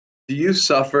Do you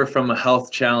suffer from a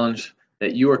health challenge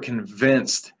that you are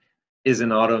convinced is an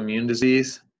autoimmune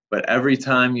disease, but every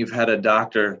time you've had a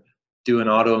doctor do an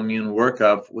autoimmune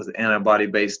workup with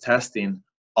antibody-based testing,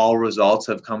 all results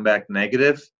have come back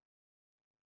negative?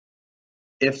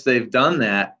 If they've done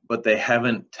that, but they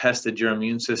haven't tested your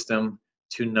immune system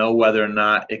to know whether or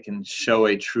not it can show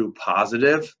a true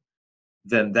positive,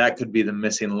 then that could be the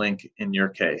missing link in your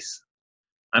case.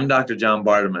 I'm Dr. John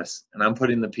Bartemus, and I'm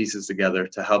putting the pieces together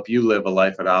to help you live a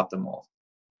life at optimal.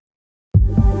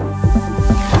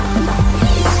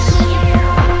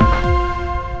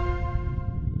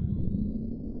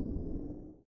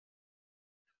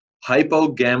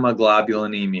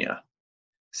 Hypogammaglobulinemia.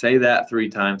 Say that 3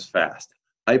 times fast.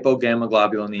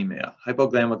 Hypogammaglobulinemia,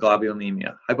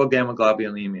 hypogammaglobulinemia,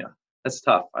 hypogammaglobulinemia. That's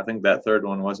tough. I think that third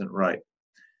one wasn't right.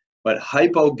 But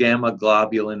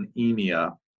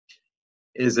hypogammaglobulinemia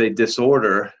is a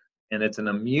disorder, and it's an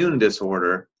immune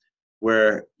disorder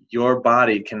where your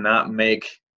body cannot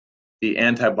make the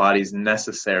antibodies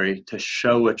necessary to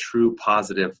show a true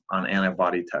positive on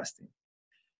antibody testing.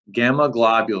 Gamma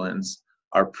globulins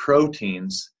are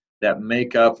proteins that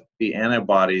make up the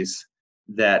antibodies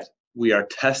that we are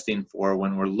testing for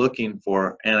when we're looking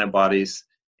for antibodies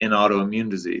in autoimmune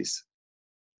disease.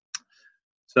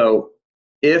 So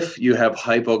if you have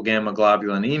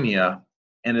hypogammaglobulinemia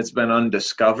and it's been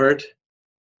undiscovered,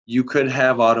 you could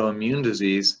have autoimmune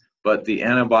disease, but the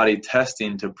antibody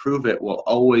testing to prove it will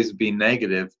always be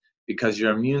negative because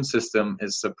your immune system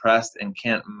is suppressed and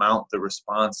can't mount the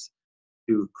response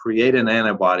to create an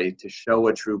antibody to show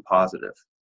a true positive.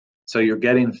 So you're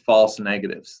getting false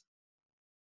negatives.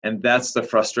 And that's the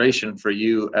frustration for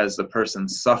you as the person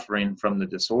suffering from the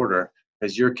disorder,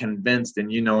 because you're convinced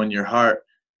and you know in your heart,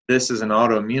 this is an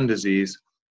autoimmune disease.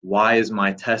 Why is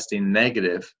my testing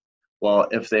negative? Well,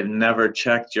 if they've never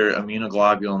checked your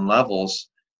immunoglobulin levels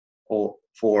for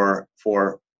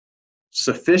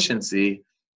sufficiency,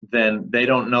 then they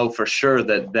don't know for sure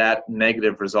that that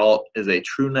negative result is a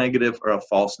true negative or a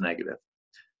false negative.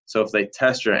 So if they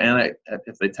test your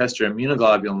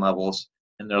immunoglobulin levels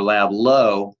and they're lab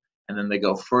low, and then they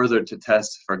go further to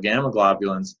test for gamma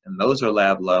globulins and those are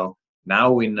lab low,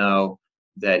 now we know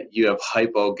that you have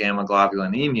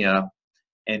hypogammaglobulinemia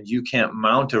and you can't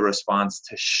mount a response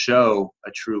to show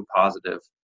a true positive,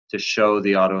 to show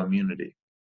the autoimmunity.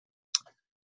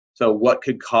 So what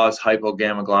could cause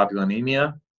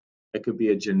hypogammaglobulinemia? It could be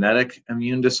a genetic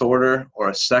immune disorder or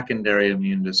a secondary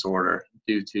immune disorder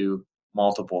due to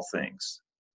multiple things.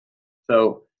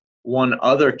 So one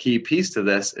other key piece to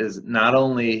this is not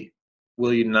only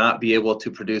will you not be able to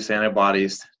produce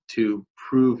antibodies to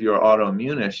prove your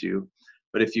autoimmune issue,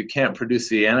 but if you can't produce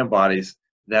the antibodies,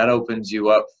 that opens you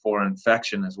up for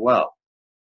infection as well.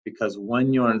 Because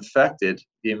when you're infected,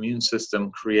 the immune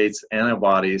system creates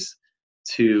antibodies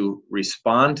to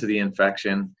respond to the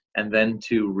infection and then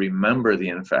to remember the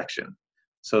infection,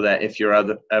 so that if you're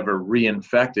ever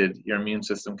reinfected, your immune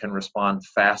system can respond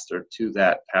faster to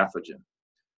that pathogen.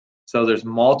 So there's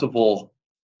multiple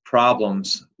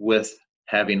problems with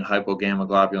having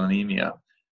hypogammaglobulinemia.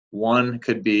 One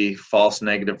could be false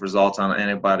negative results on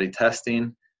antibody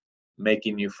testing,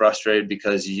 making you frustrated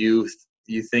because you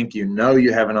think you know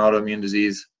you have an autoimmune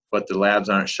disease, but the labs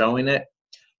aren't showing it.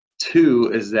 2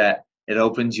 is that it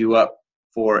opens you up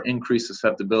for increased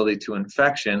susceptibility to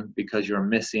infection because you're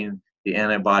missing the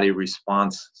antibody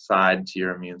response side to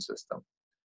your immune system.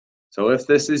 So if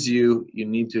this is you, you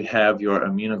need to have your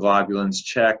immunoglobulins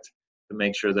checked to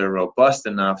make sure they're robust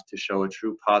enough to show a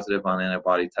true positive on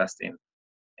antibody testing.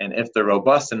 And if they're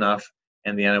robust enough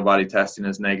and the antibody testing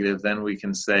is negative, then we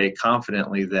can say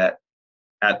confidently that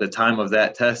at the time of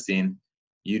that testing,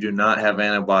 you do not have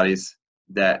antibodies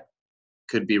that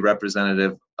could be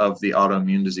representative of the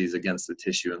autoimmune disease against the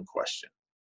tissue in question.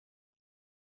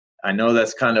 I know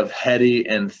that's kind of heady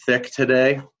and thick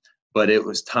today, but it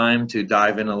was time to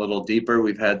dive in a little deeper.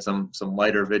 We've had some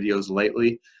lighter videos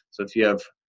lately. So if you have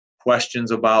questions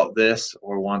about this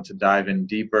or want to dive in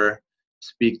deeper,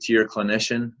 speak to your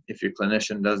clinician. If your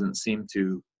clinician doesn't seem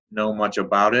to know much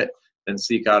about it, then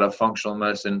seek out a functional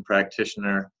medicine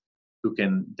practitioner who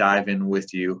can dive in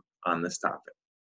with you on this topic.